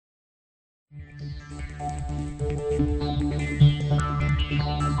I'm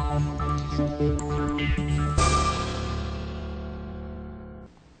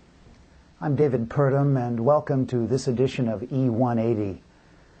David Purdham, and welcome to this edition of e-180.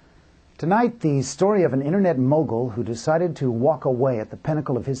 Tonight, the story of an internet mogul who decided to walk away at the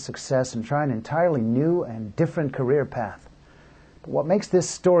pinnacle of his success and try an entirely new and different career path. But what makes this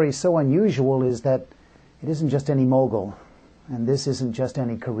story so unusual is that it isn't just any mogul, and this isn't just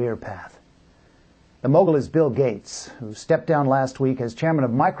any career path. The mogul is Bill Gates, who stepped down last week as chairman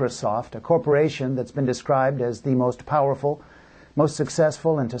of Microsoft, a corporation that's been described as the most powerful, most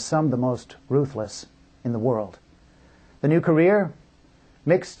successful, and to some the most ruthless in the world. The new career?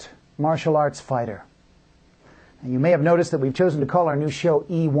 Mixed martial arts fighter. And you may have noticed that we've chosen to call our new show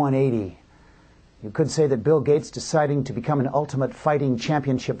E-180. You could say that Bill Gates deciding to become an ultimate fighting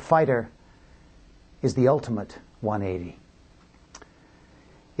championship fighter is the ultimate 180.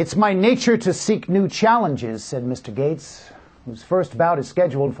 "It's my nature to seek new challenges," said Mr. Gates, whose first bout is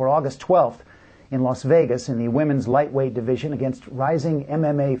scheduled for August 12th in Las Vegas in the women's lightweight division against rising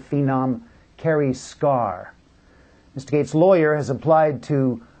MMA phenom Carrie Scar. Mr. Gates' lawyer has applied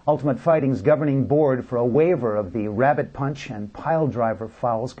to Ultimate Fighting's governing board for a waiver of the rabbit punch and pile driver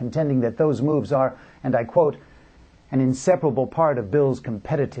fouls, contending that those moves are, and I quote, "an inseparable part of Bill's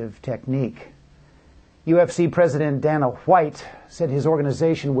competitive technique." UFC President Dana White said his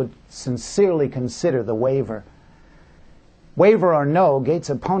organization would sincerely consider the waiver. Waiver or no, Gates'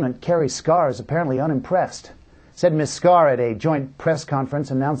 opponent, Carrie Scar, is apparently unimpressed. Said Miss Scar at a joint press conference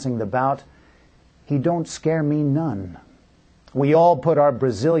announcing the bout, "He don't scare me none. We all put our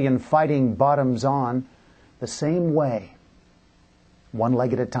Brazilian fighting bottoms on the same way, one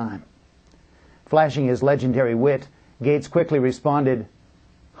leg at a time." Flashing his legendary wit, Gates quickly responded,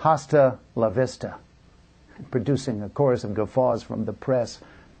 "Hasta la vista," producing a chorus of guffaws from the press.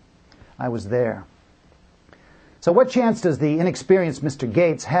 I was there. So what chance does the inexperienced Mr.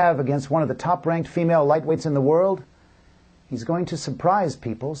 Gates have against one of the top-ranked female lightweights in the world? "He's going to surprise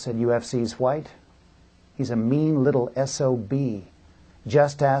people," said UFC's White. "He's a mean little SOB.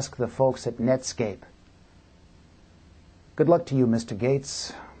 Just ask the folks at Netscape." Good luck to you, Mr.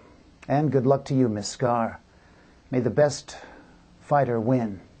 Gates. And good luck to you, Miss Scar. May the best fighter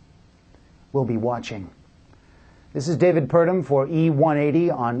win. We'll be watching. This is David Purdham for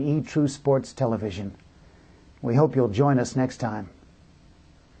E-180 on eTrueSports television. We hope you'll join us next time.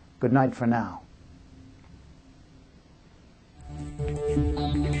 Good night for now.